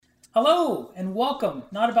Hello and welcome,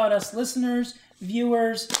 Not About Us listeners,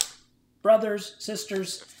 viewers, brothers,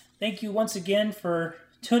 sisters. Thank you once again for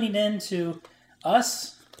tuning in to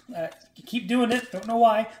us. You keep doing it, don't know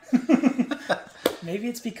why. Maybe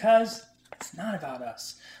it's because it's not about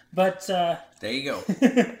us. But there you go.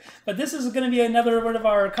 But this is going to be another one of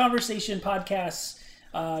our conversation podcasts.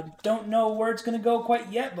 Don't know where it's going to go quite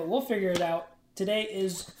yet, but we'll figure it out. Today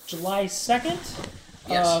is July 2nd.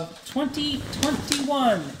 Yes. Of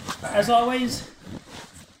 2021. As always,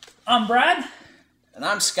 I'm Brad. And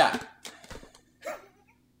I'm Scott.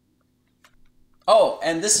 Oh,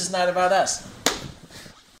 and this is not about us.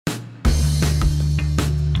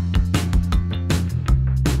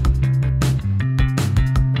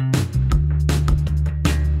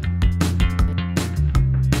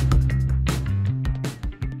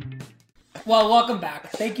 Well, welcome back.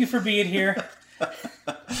 Thank you for being here.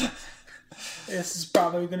 This is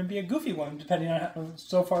probably going to be a goofy one, depending on how it's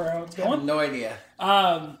going. I have no idea.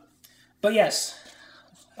 But yes,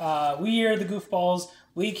 we are the goofballs.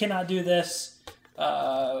 We cannot do this.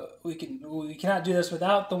 We cannot do this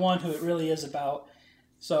without the one who it really is about.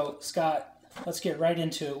 So, Scott, let's get right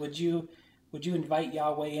into it. Would you invite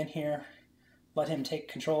Yahweh in here? Let him take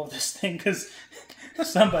control of this thing, because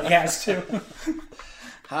somebody has to.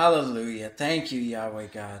 Hallelujah. Thank you, Yahweh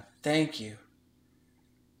God. Thank you.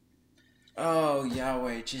 Oh,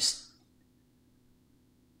 Yahweh, just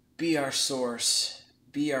be our source,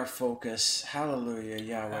 be our focus. Hallelujah,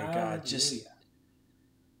 Yahweh Hallelujah. God.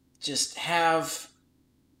 Just have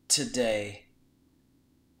today,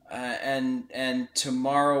 and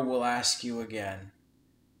tomorrow we'll ask you again.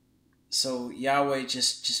 So Yahweh,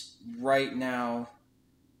 just right now,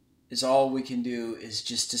 is all we can do is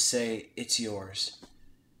just to say it's yours.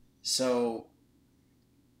 So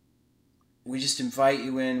we just invite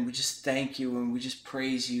you in, we just thank you, and we just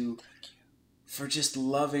praise you for just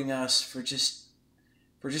loving us, for just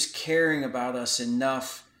caring about us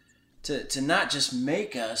enough to not just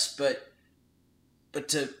make us, but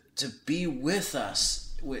to be with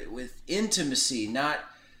us with intimacy. Not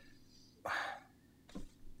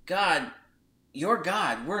God, you're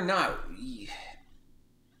God, we're not.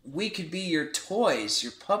 We could be your toys,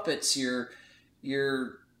 your puppets, your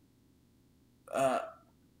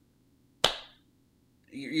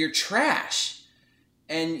trash,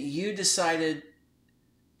 and you decided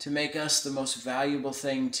to make us the most valuable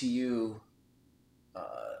thing to you,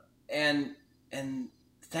 and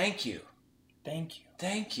thank you.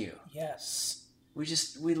 Yes,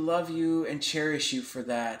 We love you and cherish you for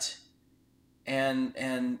that.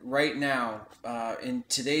 And right now, in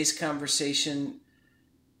today's conversation,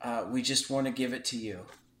 we just want to give it to you.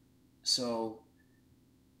 So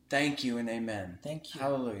thank you and amen. Thank you.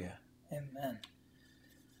 Hallelujah. Amen.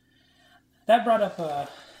 That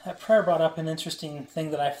prayer brought up an interesting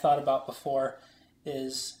thing that I've thought about before.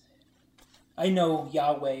 Is I know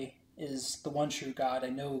Yahweh is the one true God. I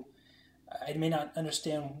know I may not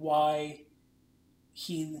understand why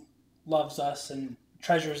He loves us and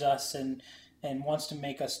treasures us and wants to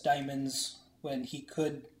make us diamonds when He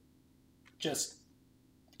could just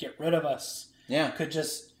get rid of us. Yeah. Could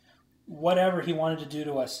just whatever He wanted to do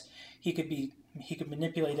to us. He could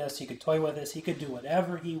manipulate us, He could toy with us, He could do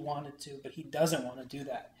whatever He wanted to, but He doesn't want to do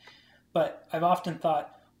that. But I've often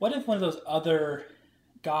thought, what if one of those other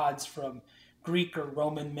gods from Greek or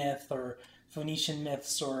Roman myth or Phoenician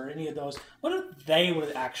myths or any of those, what if they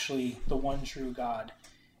were actually the one true God?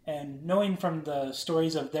 And knowing from the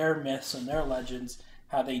stories of their myths and their legends,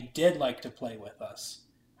 how they did like to play with us,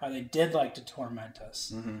 how they did like to torment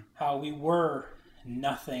us, how we were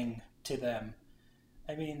nothing to them.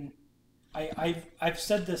 I mean, I've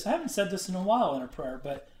said this. I haven't said this in a while in a prayer,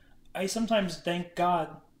 but I sometimes thank God,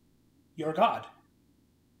 you're God.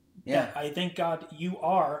 Yeah. I thank God, you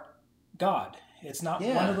are God. It's not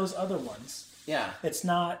one of those other ones. Yeah. It's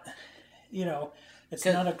not, it's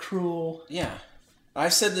not a cruel. Yeah.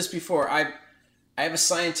 I've said this before. I have a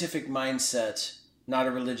scientific mindset, not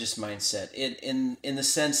a religious mindset. In the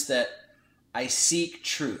sense that I seek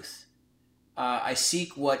truth. I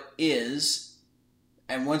seek what is.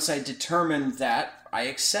 And once I determine that, I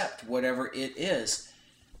accept whatever it is.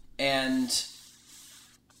 And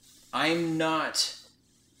I'm not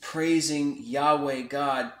praising Yahweh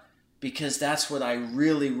God because that's what I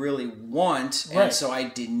really, really want. Right. And so I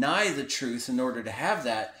deny the truth in order to have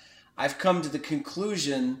that. I've come to the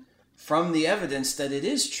conclusion from the evidence that it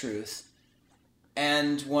is truth.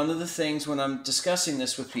 And one of the things when I'm discussing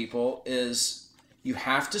this with people is you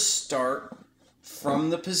have to start from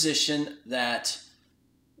the position that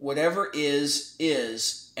whatever is,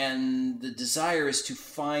 and the desire is to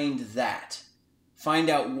find that. Find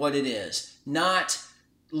out what it is. Not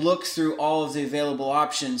look through all of the available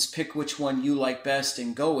options, pick which one you like best,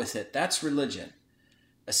 and go with it. That's religion.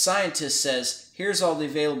 A scientist says, here's all the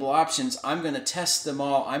available options. I'm going to test them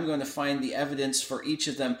all. I'm going to find the evidence for each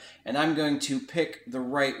of them, and I'm going to pick the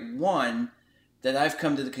right one that I've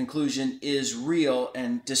come to the conclusion is real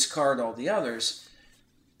and discard all the others.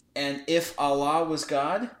 And if Allah was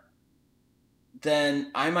God,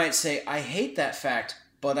 then I might say, I hate that fact,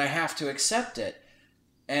 but I have to accept it.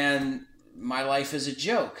 And my life is a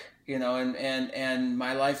joke, and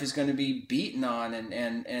my life is going to be beaten on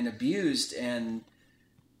and abused. And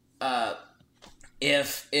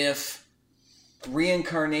if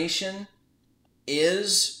reincarnation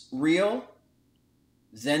is real,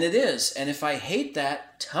 then it is. And if I hate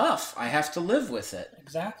that, tough. I have to live with it.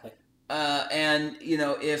 Exactly. And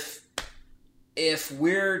if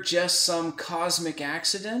we're just some cosmic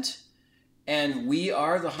accident and we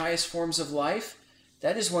are the highest forms of life,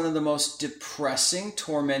 that is one of the most depressing,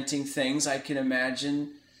 tormenting things I can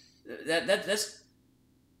imagine. That's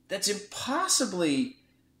impossibly,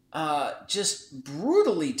 just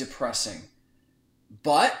brutally depressing.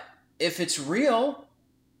 But if it's real,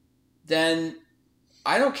 then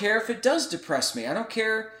I don't care if it does depress me. I don't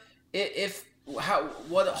care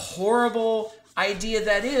what a horrible idea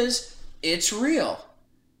that is. It's real.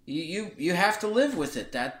 You have to live with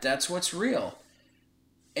it. That's what's real.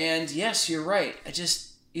 And yes, you're right. I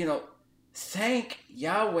just, thank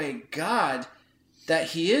Yahweh God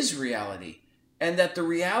that He is reality, and that the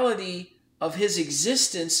reality of His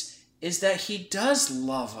existence is that He does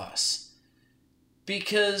love us.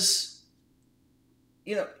 Because,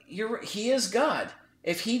 He is God.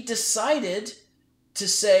 If He decided to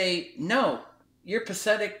say, no, you're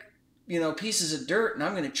pathetic, pieces of dirt, and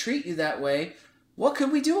I'm going to treat you that way, what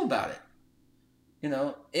could we do about it?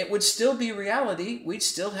 It would still be reality. We'd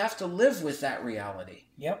still have to live with that reality.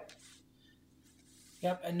 Yep.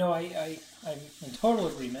 And no, I'm in total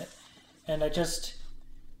agreement. And I just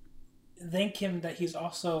thank Him that He's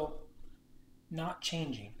also not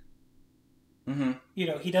changing. Mm-hmm.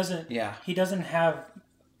 He doesn't. Yeah. He doesn't have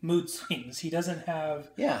mood swings. He doesn't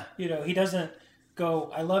have. Yeah. He doesn't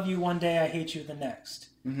go, I love you one day, I hate you the next.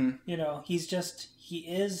 Mm-hmm. He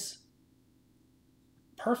is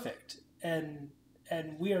perfect, and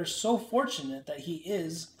we are so fortunate that He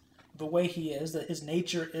is the way He is, that His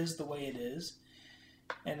nature is the way it is.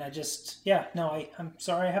 And I'm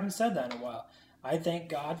sorry I haven't said that in a while. I thank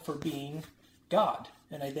God for being God,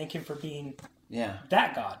 and I thank Him for being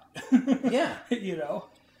that God. Yeah.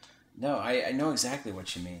 No, I know exactly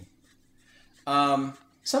what you mean.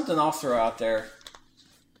 Something I'll throw out there,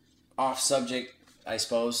 off subject, I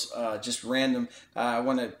suppose, just random. I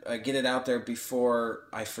want to get it out there before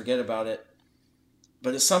I forget about it.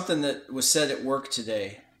 But it's something that was said at work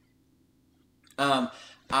today.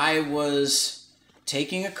 I was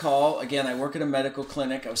taking a call. Again, I work at a medical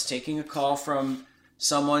clinic. I was taking a call from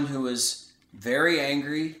someone who was very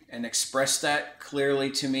angry and expressed that clearly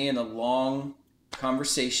to me in a long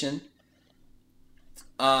conversation.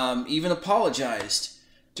 Even apologized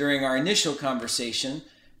during our initial conversation,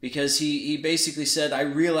 because he basically said, I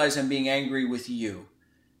realize I'm being angry with you,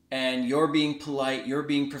 and you're being polite, you're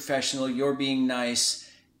being professional, you're being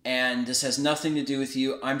nice, and this has nothing to do with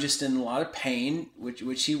you. I'm just in a lot of pain,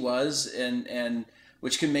 which he was, and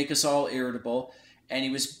which can make us all irritable. And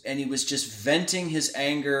he was just venting his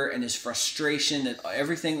anger and his frustration at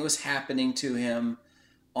everything that was happening to him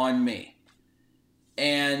on me.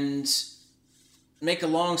 And make a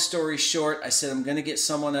long story short, I said, I'm going to get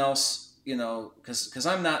someone else, because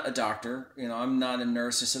I'm not a doctor, I'm not a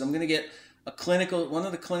nurse. I said, I'm going to get one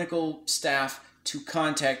of the clinical staff to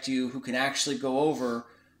contact you who can actually go over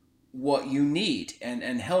what you need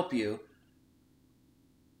and help you.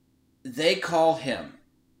 They call him.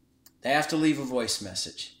 They have to leave a voice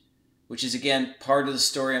message, which is, again, part of the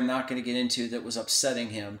story I'm not going to get into that was upsetting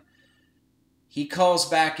him. He calls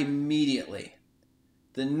back immediately.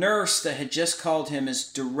 The nurse that had just called him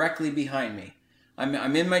is directly behind me.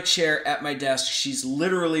 I'm in my chair at my desk. She's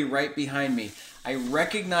literally right behind me. I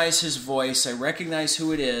recognize his voice. I recognize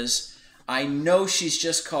who it is. I know she's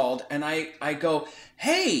just called. And I go,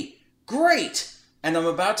 hey, great. And I'm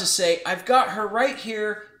about to say, I've got her right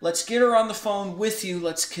here. Let's get her on the phone with you.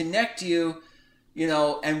 Let's connect you,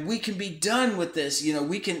 and we can be done with this.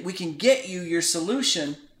 We can get you your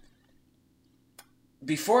solution.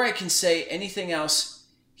 Before I can say anything else,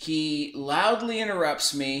 he loudly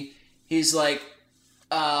interrupts me. He's like,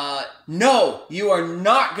 no, you are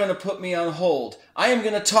not going to put me on hold. I am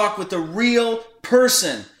going to talk with the real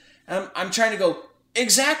person. And I'm trying to go,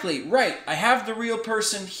 exactly, right. I have the real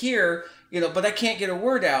person here. but I can't get a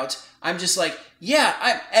word out. I'm just like,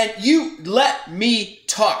 and you let me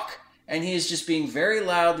talk. And he is just being very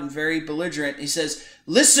loud and very belligerent. He says,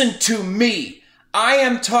 listen to me. I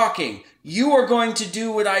am talking. You are going to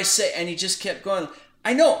do what I say. And he just kept going.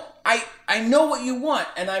 I know what you want,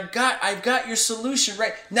 and I've got your solution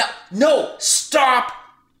right now. No, stop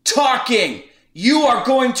talking. You are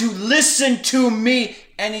going to listen to me.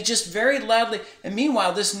 And he just very loudly. And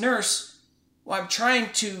meanwhile, this nurse, I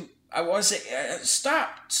want to say,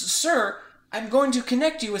 stop, sir. I'm going to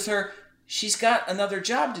connect you with her. She's got another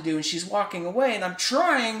job to do, and she's walking away. And I'm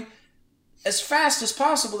trying as fast as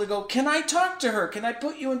possible to go, can I talk to her? Can I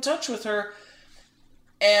put you in touch with her?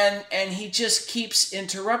 And he just keeps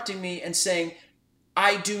interrupting me and saying,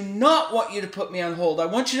 I do not want you to put me on hold. I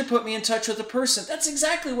want you to put me in touch with a person. That's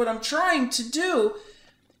exactly what I'm trying to do.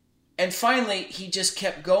 And finally, he just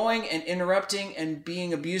kept going and interrupting and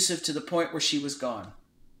being abusive to the point where she was gone.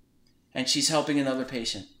 And she's helping another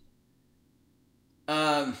patient.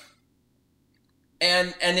 And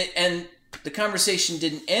the conversation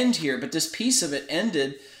didn't end here, but this piece of it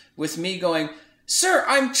ended with me going, sir,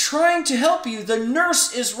 I'm trying to help you. The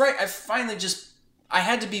nurse is right. I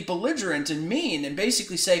had to be belligerent and mean and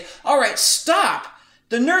basically say, all right, stop.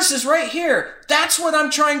 The nurse is right here. That's what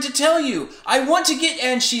I'm trying to tell you. I want to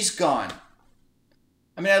and she's gone.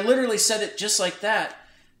 I mean, I literally said it just like that.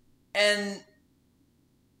 And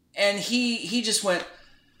he just went,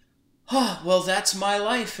 oh, well, that's my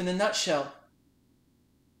life in a nutshell.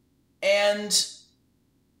 And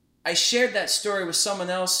I shared that story with someone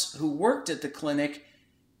else who worked at the clinic,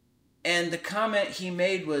 and the comment he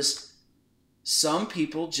made was, some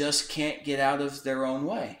people just can't get out of their own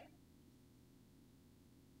way.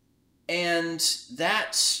 And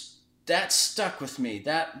that stuck with me,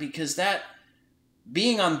 because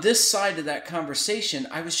being on this side of that conversation,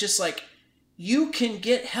 I was just like, you can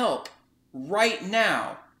get help right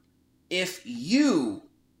now if you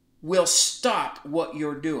will stop what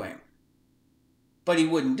you're doing. But he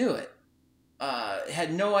wouldn't do it.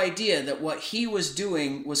 Had no idea that what he was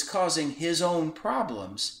doing was causing his own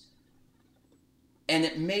problems. And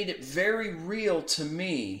it made it very real to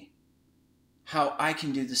me how I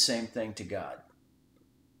can do the same thing to God.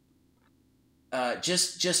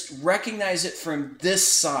 Just recognize it from this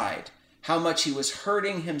side, how much he was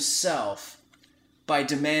hurting himself by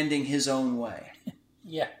demanding his own way.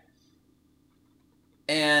 Yeah.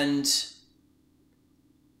 And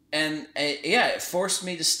it forced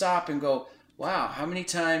me to stop and go, wow, how many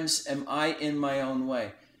times am I in my own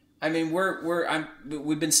way? I mean,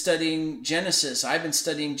 we've been studying Genesis. I've been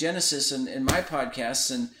studying Genesis in my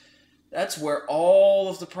podcasts, and that's where all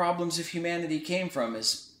of the problems of humanity came from,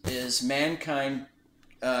 is mankind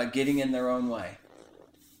getting in their own way.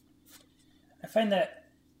 I find that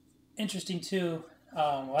interesting too.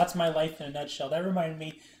 That's my life in a nutshell. That reminded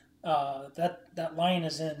me that line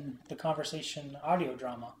is in the Conversation audio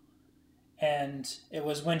drama. And it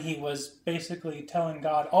was when he was basically telling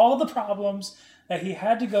God all the problems that he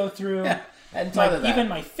had to go through. Yeah, hadn't thought of that. Even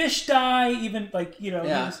my fish die,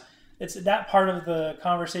 Yeah. It's that part of the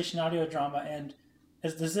Conversation audio drama, and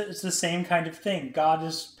it's the same kind of thing. God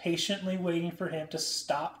is patiently waiting for him to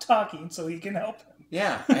stop talking so he can help him.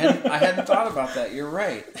 Yeah, I hadn't thought about that. You're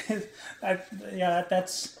right.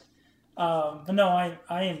 That's. But no,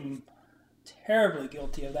 I am terribly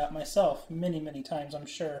guilty of that myself. Many, many times, I'm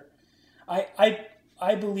sure.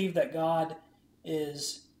 I believe that God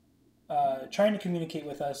is trying to communicate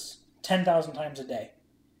with us 10,000 times a day.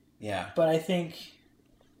 Yeah. But I think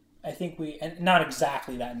we, and not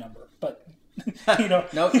exactly that number, but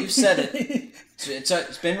No, you've said it.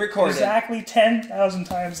 It's been recorded. Exactly 10,000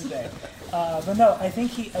 times a day. But no, I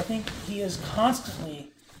think he is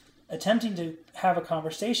constantly attempting to have a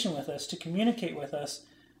conversation with us, to communicate with us,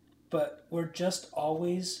 but we're just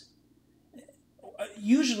always,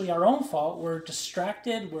 usually our own fault. We're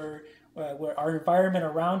distracted. We're our environment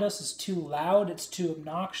around us is too loud. It's too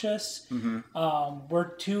obnoxious. Mm-hmm.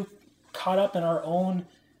 We're too caught up in our own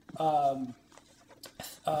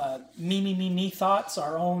me thoughts,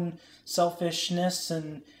 our own selfishness,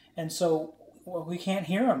 and so we can't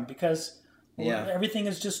hear them because everything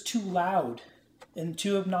is just too loud and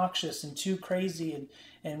too obnoxious and too crazy,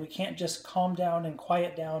 and we can't just calm down and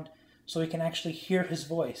quiet down so we can actually hear his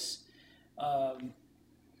voice.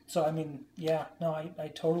 So I mean,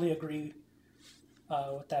 I totally agree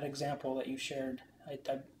with that example that you shared.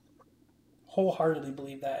 I wholeheartedly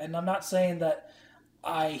believe that, and I'm not saying that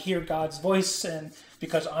I hear God's voice and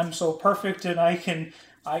because I'm so perfect and I can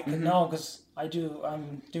mm-hmm. know, because I do.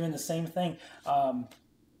 I'm doing the same thing.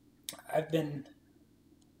 I've been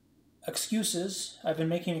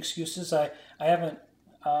making excuses. I haven't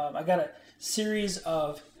I got a series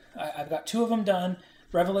of, I've got 2 of them done,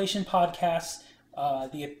 Revelation podcasts,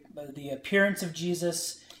 the appearance of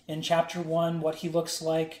Jesus in chapter 1, what he looks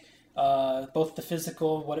like, both the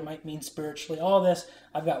physical, what it might mean spiritually, all this.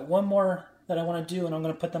 I've got one more that I want to do, and I'm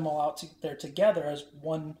going to put them all out there together as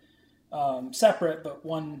one separate but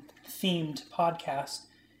one themed podcast.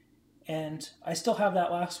 And I still have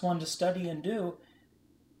that last one to study and do.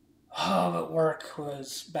 Oh, but work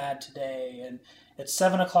was bad today, and it's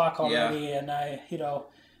 7 o'clock already, and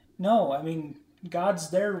no, I mean, God's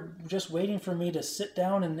there just waiting for me to sit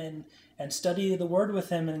down and study the Word with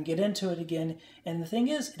Him and get into it again. And the thing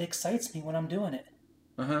is, it excites me when I'm doing it.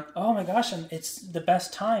 Uh-huh. Oh my gosh, it's the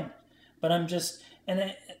best time. But I'm just,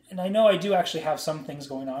 and I know I do actually have some things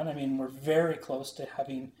going on. I mean, we're very close to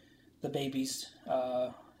having the babies.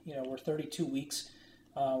 We're 32 weeks.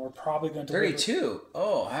 We're probably going to 32.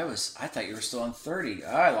 Oh, I thought you were still on 30.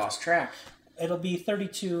 I lost track. It'll be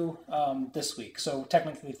 32 this week, so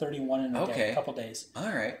technically 31 in a couple days.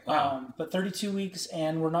 All right. Wow. But 32 weeks,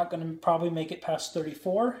 and we're not going to probably make it past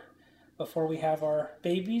 34 before we have our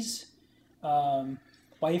babies.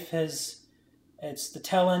 Wife it's the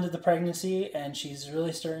tail end of the pregnancy, and she's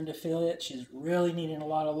really starting to feel it. She's really needing a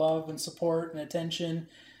lot of love and support and attention.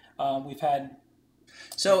 We've had...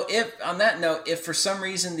 So if, on that note, if for some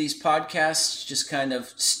reason these podcasts just kind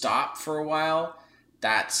of stop for a while,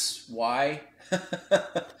 that's why.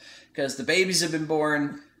 Because the babies have been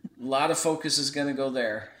born, a lot of focus is going to go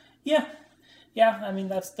there. Yeah. I mean,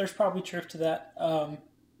 there's probably truth to that.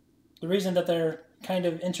 The reason that they're kind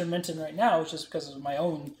of intermittent right now is just because of my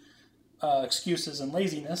own excuses and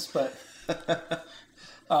laziness, but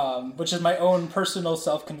which is my own personal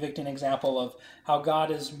self-convicting example of how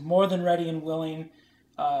God is more than ready and willing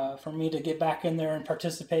for me to get back in there and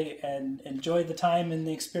participate and enjoy the time and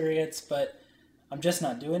the experience, but I'm just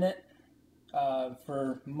not doing it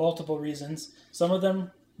for multiple reasons. Some of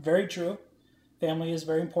them very true. Family is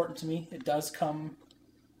very important to me. It does come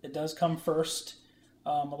first a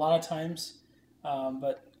lot of times,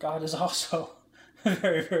 but God is also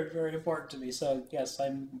very, very, very important to me. So yes,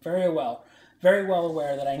 I'm very well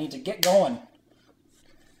aware that I need to get going.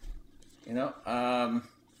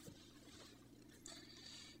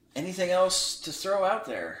 Anything else to throw out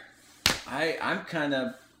there? I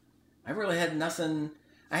really had nothing.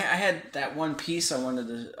 I had that one piece I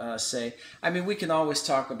wanted to say. I mean, we can always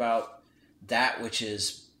talk about that which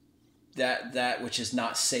is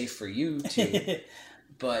not safe for you to.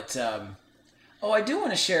 But I do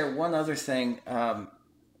want to share one other thing.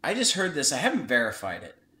 I just heard this. I haven't verified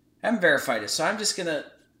it. So I'm just gonna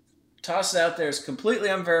toss it out there. It's completely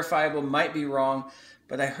unverifiable. Might be wrong,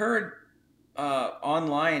 but I heard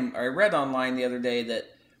online, or I read online the other day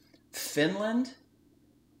that Finland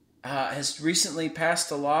has recently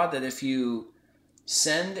passed a law that if you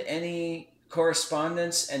send any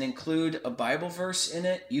correspondence and include a Bible verse in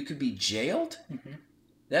it, you could be jailed. Mm-hmm.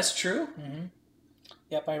 That's true? Mm-hmm.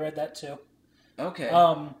 Yep, I read that too. Okay.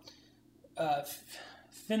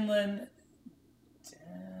 Finland,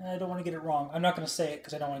 I don't want to get it wrong. I'm not going to say it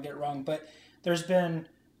because I don't want to get it wrong, but there's been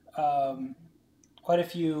quite a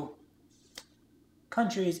few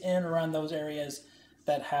countries in and around those areas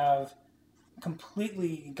that have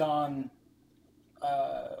completely gone,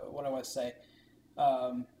 what do I want to say?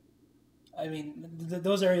 I mean,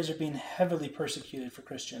 those areas are being heavily persecuted for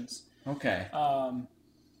Christians. Okay. I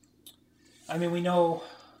mean, we know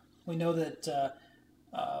that,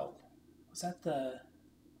 was that the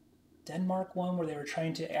Denmark one where they were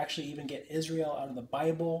trying to actually even get Israel out of the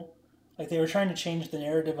Bible? Like, they were trying to change the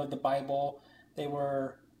narrative of the Bible. They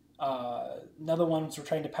were, another ones were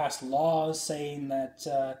trying to pass laws saying that,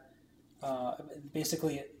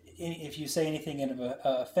 basically, if you say anything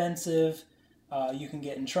offensive, you can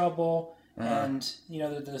get in trouble. Uh-huh. And,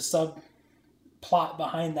 the subplot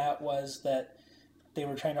behind that was that they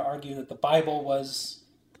were trying to argue that the Bible was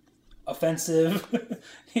offensive.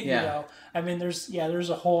 Yeah. I mean, there's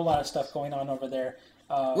a whole lot of stuff going on over there.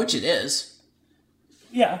 Which it is.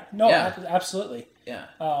 Yeah. No, yeah. Absolutely. Yeah.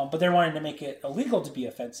 But they're wanting to make it illegal to be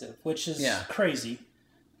offensive, which is crazy.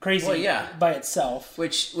 Crazy by itself.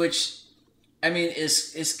 Which I mean,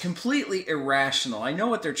 is completely irrational. I know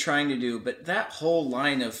what they're trying to do, but that whole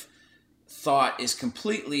line of thought is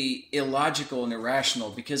completely illogical and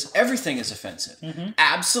irrational because everything is offensive. Mm-hmm.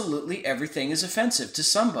 Absolutely everything is offensive to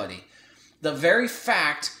somebody. The very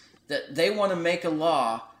fact that they want to make a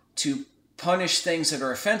law to punish things that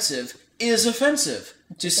are offensive is offensive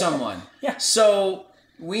to someone. Yeah. So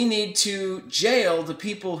we need to jail the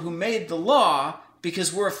people who made the law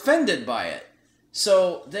because we're offended by it.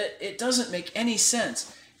 So that it doesn't make any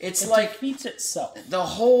sense. It like defeats itself. The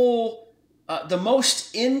whole The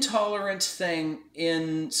most intolerant thing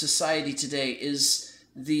in society today is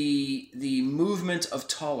the movement of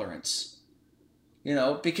tolerance.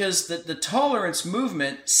 Because the tolerance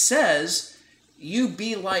movement says you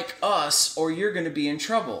be like us or you're going to be in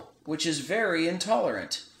trouble, which is very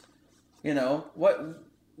intolerant.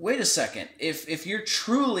 Wait a second. If you're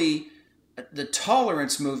truly the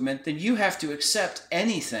tolerance movement, then you have to accept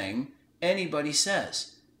anything anybody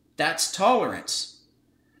says. That's tolerance.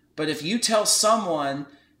 But if you tell someone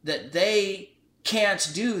that they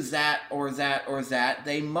can't do that or that or that,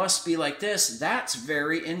 they must be like this, that's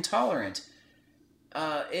very intolerant.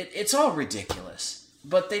 It's all ridiculous.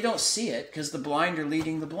 But they don't see it because the blind are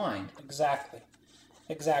leading the blind. Exactly.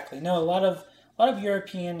 No, a lot of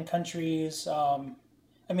European countries,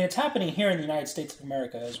 it's happening here in the United States of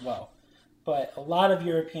America as well. But a lot of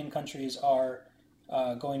European countries are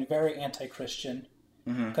going very anti-Christian.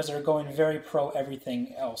 Because they're going very pro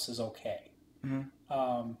everything else is okay. And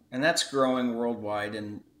that's growing worldwide,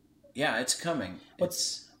 and yeah, it's coming.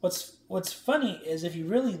 What's funny is if you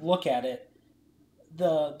really look at it,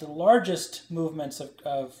 the largest movements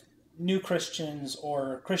of new Christians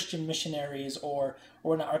or Christian missionaries or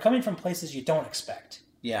are coming from places you don't expect.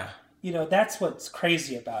 Yeah. That's what's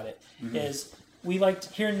crazy about it. Is we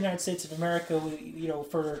here in the United States of America,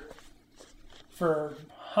 for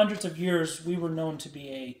hundreds of years, we were known to be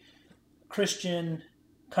a Christian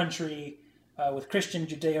country with Christian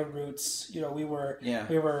Judeo roots. We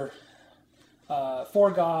were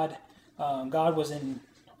for God. God was in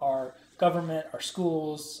our government, our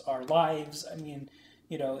schools, our lives.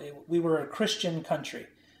 We were a Christian country.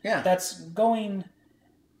 Yeah, that's going.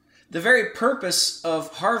 The very purpose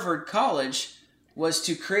of Harvard College was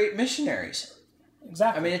to create missionaries.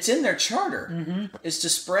 Exactly. It's in their charter. Is to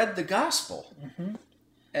spread the gospel.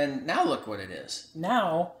 And now look what it is.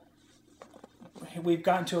 Now, we've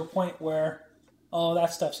gotten to a point where,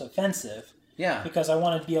 that stuff's offensive. Yeah. Because I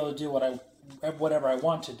want to be able to do whatever I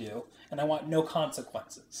want to do, and I want no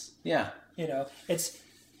consequences. Yeah. It's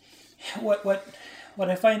what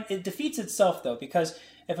I find, it defeats itself though, because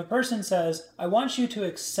if a person says, I want you to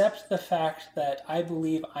accept the fact that I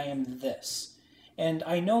believe I am this, and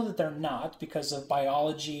I know that they're not because of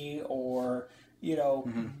biology or,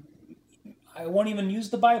 I won't even use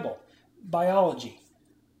the Bible. Biology.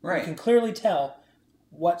 Right. You can clearly tell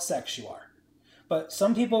what sex you are. But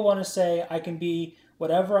some people want to say, I can be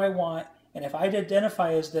whatever I want, and if I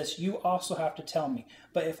identify as this, you also have to tell me.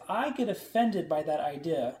 But if I get offended by that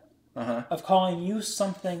idea of calling you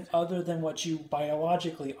something other than what you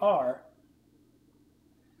biologically are,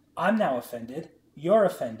 I'm now offended. You're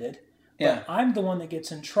offended. But I'm the one that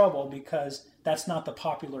gets in trouble because that's not the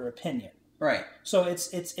popular opinion. Right. So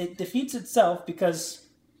it defeats itself because,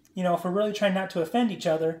 if we're really trying not to offend each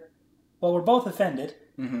other, well, we're both offended.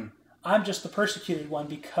 I'm just the persecuted one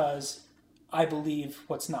because I believe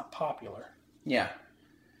what's not popular. Yeah.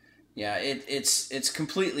 Yeah, it's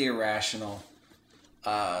completely irrational.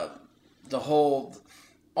 All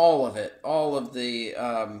of it, all of the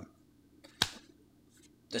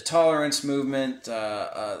tolerance movement,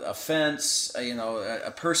 offense,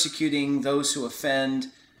 persecuting those who offend.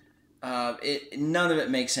 None of it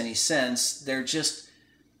makes any sense. They're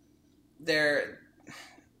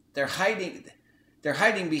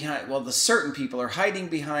hiding behind. Well, the certain people are hiding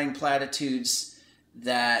behind platitudes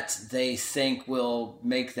that they think will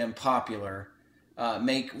make them popular,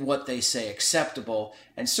 make what they say acceptable,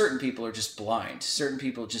 and certain people are just blind. Certain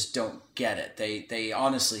people just don't get it. They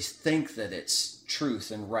honestly think that it's truth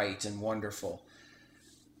and right and wonderful,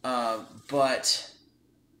 but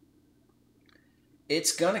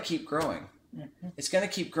it's going to keep growing. It's going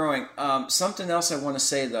to keep growing. Something else I want to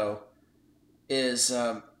say, though, is,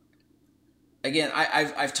 again,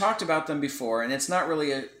 I've talked about them before, and it's not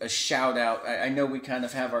really a shout-out. I know we kind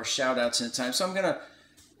of have our shout-outs in time, so I'm going to,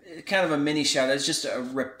 kind of a mini shout-out. It's just a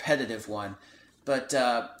repetitive one. But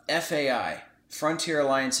FAI, Frontier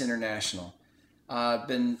Alliance International, I've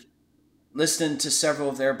been listening to several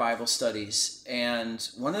of their Bible studies, and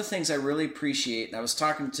one of the things I really appreciate, and I was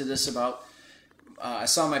talking to this about, I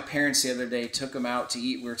saw my parents the other day, took them out to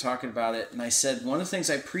eat, we were talking about it, and I said, one of the things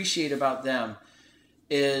I appreciate about them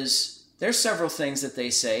is there's several things that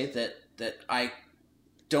they say that I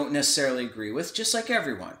don't necessarily agree with, just like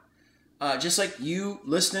everyone. Just like you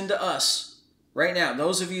listening to us right now.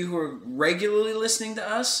 Those of you who are regularly listening to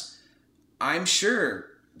us, I'm sure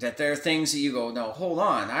that there are things that you go, no, hold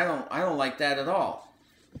on, I don't like that at all.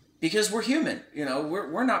 Because we're human,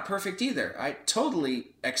 we're not perfect either. I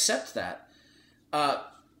totally accept that.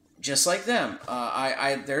 Just like them,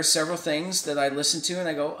 there are several things that I listen to and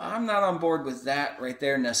I go, I'm not on board with that right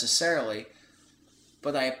there necessarily.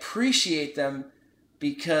 but I appreciate them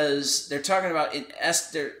because they're talking about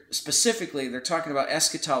they're talking about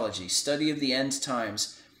eschatology, study of the end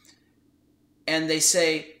times, and they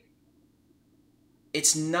say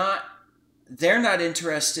they're not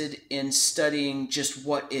interested in studying just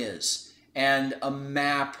what is and a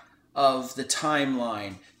map of the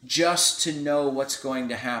timeline just to know what's going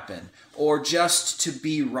to happen, or just to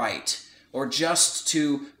be right, or just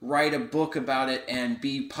to write a book about it and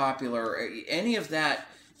be popular. Any of that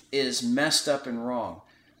is messed up and wrong.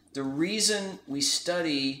 The reason we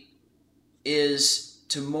study is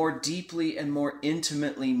to more deeply and more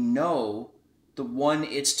intimately know the one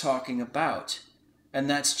it's talking about, and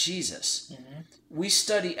that's Jesus. Mm-hmm. We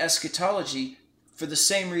study eschatology for the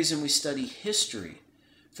same reason we study history,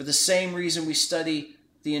 for the same reason we study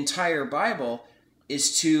the entire Bible,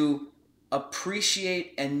 is to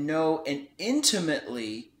appreciate and know and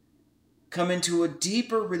intimately come into a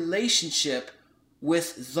deeper relationship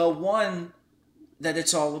with the one that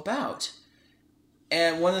it's all about.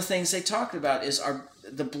 And one of the things they talked about is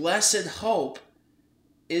the blessed hope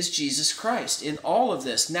is Jesus Christ in all of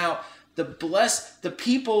this. Now, the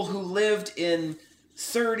people who lived in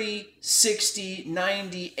 30, 60,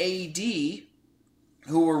 90 AD,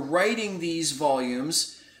 who were writing these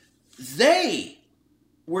volumes, they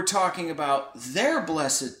were talking about their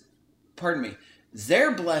blessed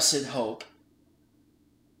hope.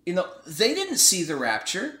 You know, they didn't see the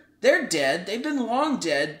rapture. They're dead. They've been long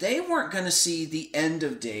dead. They weren't going to see the end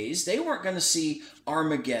of days. They weren't going to see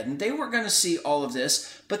Armageddon. They weren't going to see all of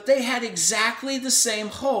this, but they had exactly the same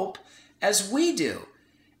hope as we do,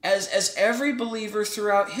 as every believer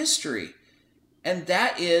throughout history. And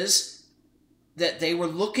that is that they were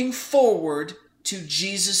looking forward to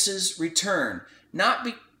Jesus's return. Not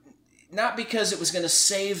because it was going to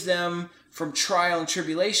save them from trial and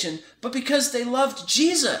tribulation, but because they loved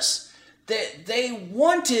Jesus. They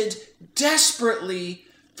wanted desperately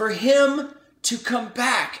for him to come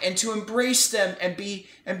back and to embrace them and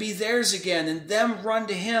be theirs again, and them run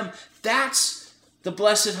to him. That's the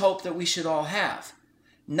blessed hope that we should all have.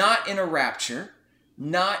 Not in a rapture,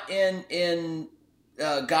 not in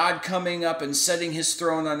God coming up and setting his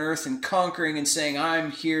throne on earth and conquering and saying,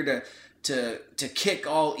 I'm here to kick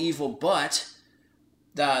all evil butt.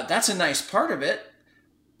 That's a nice part of it.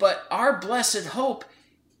 But our blessed hope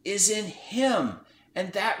is in him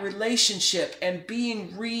and that relationship and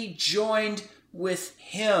being rejoined with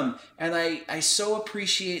him. And I so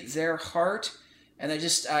appreciate their heart. And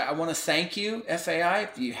I want to thank you, FAI,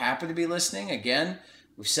 if you happen to be listening. Again,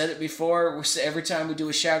 we've said it before. Every time we do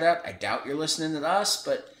a shout out, I doubt you're listening to us,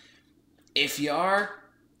 but if you are,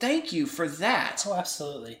 thank you for that. Oh,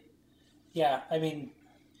 absolutely. Yeah, I mean,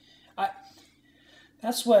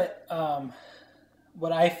 that's what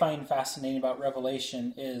I find fascinating about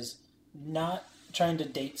Revelation is not trying to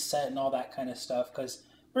date set and all that kind of stuff. Because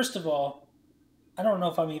first of all, I don't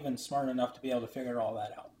know if I'm even smart enough to be able to figure all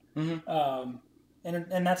that out. Mm-hmm.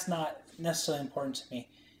 And that's not necessarily important to me.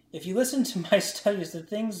 If you listen to my studies,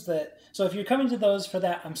 so if you're coming to those for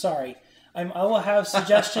that, I'm sorry. I will have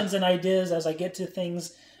suggestions and ideas as I get to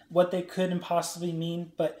things, what they could and possibly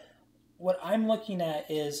mean. But what I'm looking at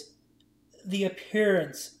is the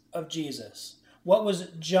appearance of Jesus. What was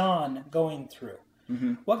John going through?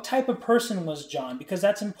 Mm-hmm. What type of person was John? Because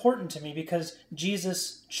that's important to me because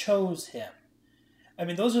Jesus chose him. I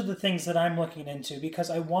mean, those are the things that I'm looking into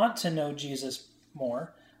because I want to know Jesus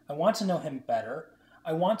more. I want to know him better.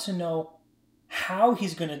 I want to know how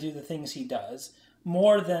he's going to do the things he does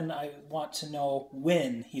more than I want to know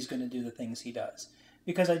when he's going to do the things he does.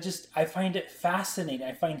 Because I find it fascinating.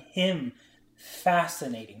 I find him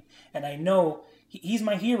fascinating. And I know he's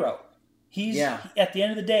my hero. At the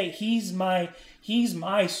end of the day, he's my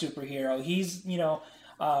superhero. He's,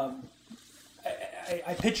 I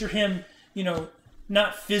picture him,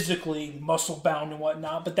 not physically muscle bound and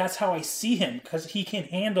whatnot, but that's how I see him because he can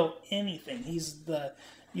handle anything. He's the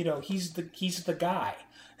guy.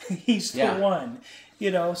 He's the one,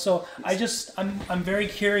 so I'm very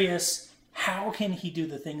curious. How can he do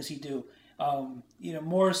the things he do?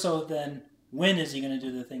 More so than when is he going to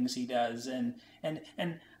do the things he does, and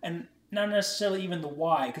not necessarily even the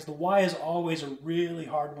why, because the why is always a really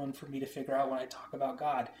hard one for me to figure out when I talk about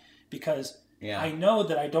God, because I know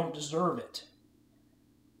that I don't deserve it.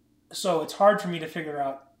 So it's hard for me to figure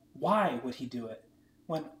out why would he do it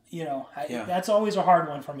when that's always a hard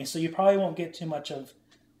one for me. So you probably won't get too much of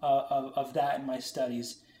that in my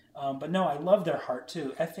studies. But no, I love their heart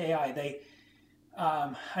too. FAI,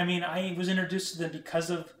 I was introduced to them because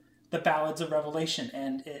of the Ballads of Revelation,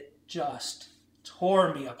 and it just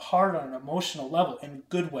tore me apart on an emotional level in a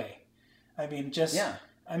good way. I mean,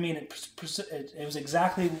 I mean, it was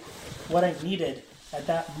exactly what I needed at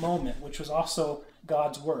that moment, which was also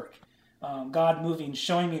God's work. God moving,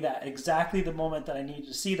 showing me that exactly the moment that I needed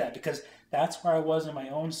to see that, because that's where I was in my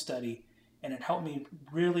own study. And it helped me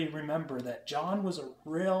really remember that John was a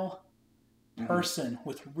real person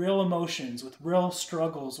with real emotions, with real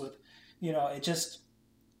struggles, with, it just,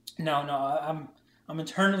 I'm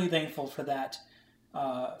eternally thankful for that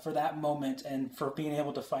moment and for being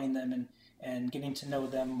able to find them and getting to know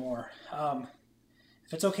them more.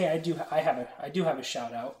 If it's okay, I do have a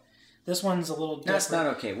shout out. This one's a little different. That's not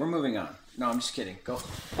okay. We're moving on. No, I'm just kidding. Go.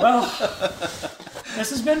 Well, this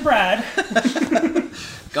has been Brad.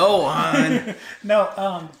 Go on.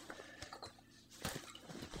 No,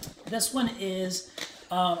 this one is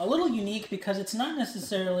a little unique because it's not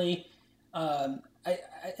necessarily.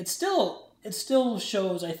 It still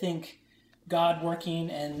shows, I think, God working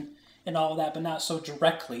and all of that, but not so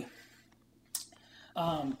directly.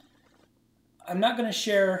 I'm not going to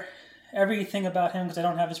share everything about him because I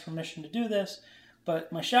don't have his permission to do this,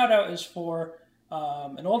 but my shout out is for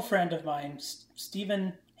an old friend of mine,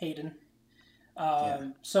 Stephen Hayden.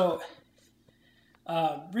 So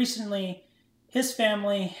recently, his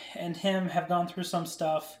family and him have gone through some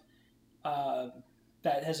stuff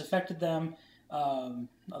that has affected them. The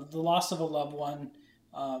loss of a loved one,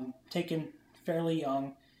 taken fairly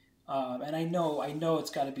young, and I know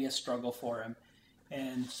it's got to be a struggle for him.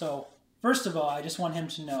 And so, first of all, I just want him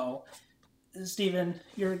to know, Stephen,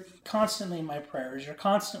 you're constantly in my prayers. You're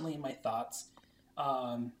constantly in my thoughts.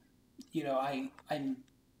 I'm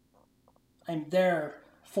there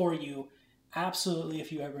for you, absolutely,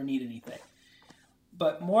 if you ever need anything.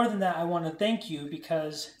 But more than that, I want to thank you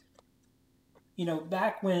because,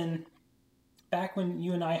 back when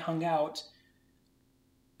you and I hung out,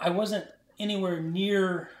 I wasn't anywhere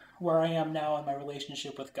near where I am now in my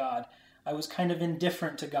relationship with God. I was kind of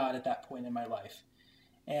indifferent to God at that point in my life.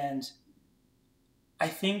 And I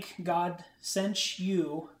think God sent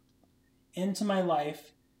you into my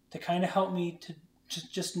life to kind of help me to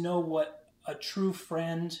just know what a true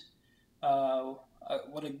friend,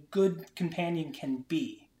 what a good companion can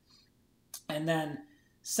be. And then,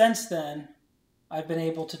 since then, I've been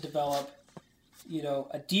able to develop,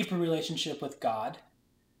 a deeper relationship with God,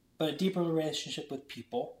 but a deeper relationship with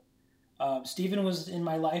people. Stephen was in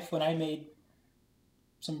my life when I made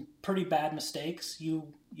some pretty bad mistakes.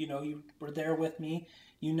 You were there with me.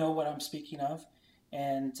 You know what I'm speaking of.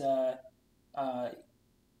 And I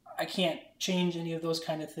can't change any of those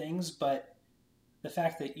kind of things, but the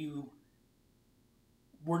fact that you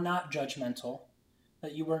were not judgmental,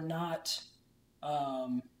 that you were not,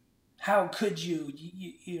 how could you,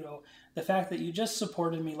 the fact that you just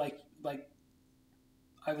supported me like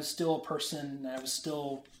I was still a person, and I was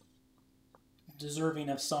still deserving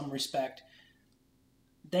of some respect.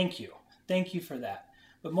 Thank you. Thank you for that.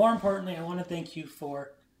 But more importantly, I want to thank you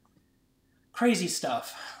for crazy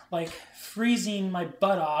stuff, like freezing my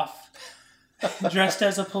butt off dressed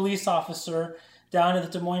as a police officer down at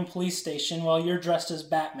the Des Moines police station while you're dressed as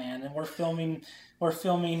Batman and we're filming,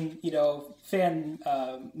 fan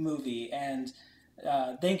movie. And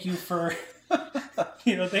thank you for,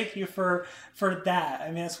 thank you for that.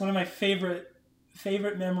 I mean, it's one of my favorite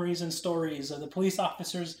memories and stories of the police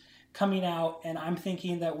officers coming out, and I'm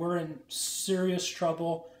thinking that we're in serious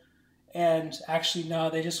trouble, and actually no,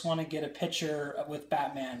 they just want to get a picture with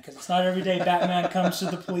Batman, because it's not every day Batman comes to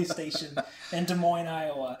the police station in Des Moines,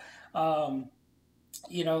 Iowa.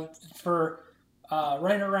 For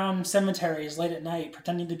running around cemeteries late at night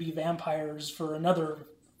pretending to be vampires for another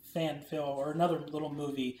fan film or another little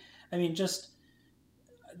movie. I mean, just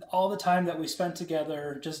all the time that we spent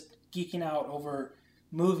together just geeking out over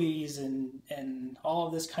movies and all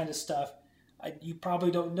of this kind of stuff. You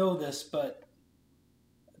probably don't know this, but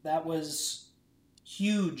that was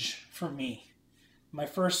huge for me. My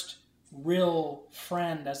first real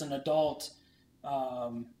friend as an adult.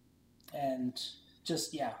 And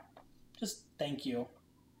just thank you.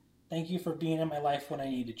 Thank you for being in my life when I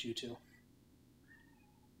needed you to.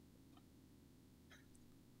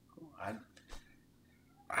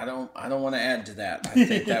 I don't want to add to that. I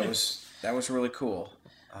think that was really cool.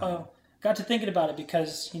 Got to thinking about it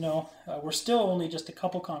because, we're still only just a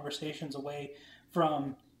couple conversations away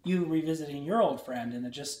from you revisiting your old friend, and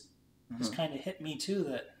it just kind of hit me too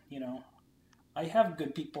that, I have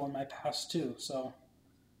good people in my past too, so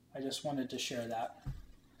I just wanted to share that.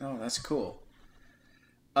 Oh, that's cool.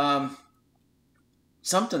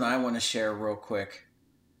 Something I want to share real quick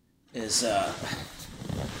is,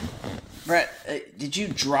 Brett, did you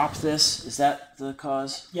drop this? Is that the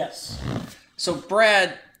cause? Yes. So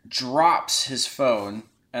Brad drops his phone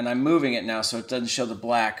and I'm moving it now so it doesn't show the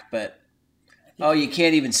black, but oh, you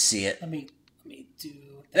can't even see it. Let me do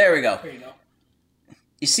that. There we go. There you go.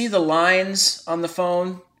 You see the lines on the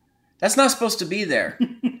phone? That's not supposed to be there.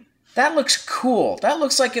 That looks cool. That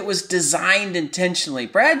looks like it was designed intentionally.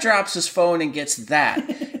 Brad drops his phone and gets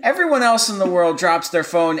that. Everyone else in the world drops their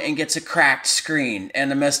phone and gets a cracked screen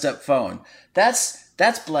and a messed up phone. That's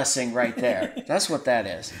blessing right there. That's what that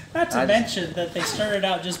is. Not to mention that they started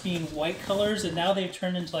out just being white colors, and now they've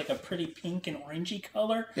turned into like a pretty pink and orangey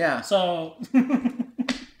color. Yeah. So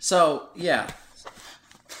yeah.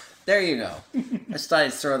 There you go. I just thought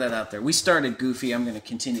I'd throw that out there. We started goofy. I'm going to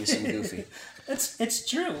continue some goofy. It's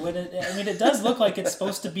true. It does look like it's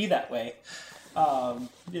supposed to be that way.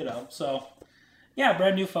 So yeah,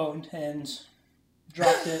 brand new phone, and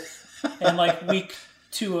dropped it in like week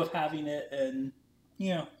 2 of having it, and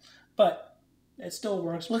but it still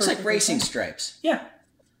works. Looks like racing fine. stripes. Yeah,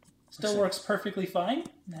 still works perfectly fine.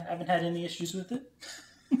 I haven't had any issues with it.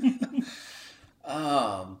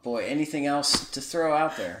 Oh boy, anything else to throw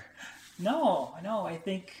out there? No. I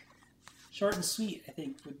think short and sweet, I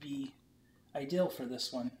think, would be ideal for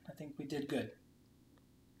this one. I think we did good.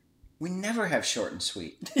 We never have short and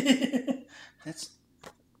sweet. That's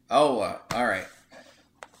all right.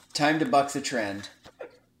 Time to buck the trend.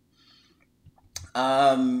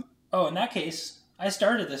 In that case, I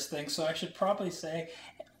started this thing, so I should probably say,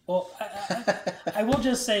 well, I will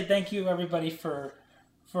just say thank you, everybody, for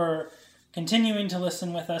continuing to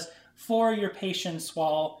listen with us, for your patience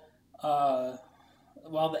while the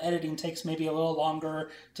editing takes maybe a little longer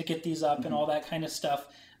to get these up and all that kind of stuff,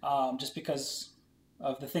 just because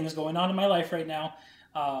of the things going on in my life right now.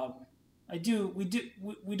 We're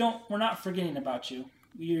not forgetting about you.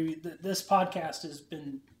 This podcast has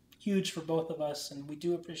been huge for both of us, and we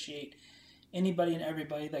do appreciate anybody and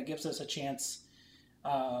everybody that gives us a chance.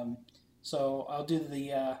 So I'll do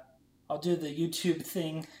the YouTube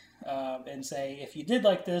thing and say, if you did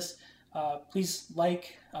like this, please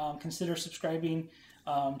consider subscribing,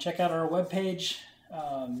 check out our webpage,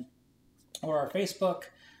 or our Facebook,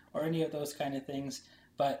 or any of those kind of things.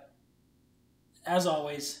 But as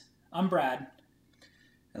always, I'm Brad.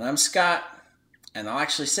 And I'm Scott. And I'll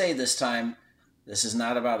actually say this time, this is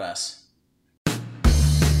not about us.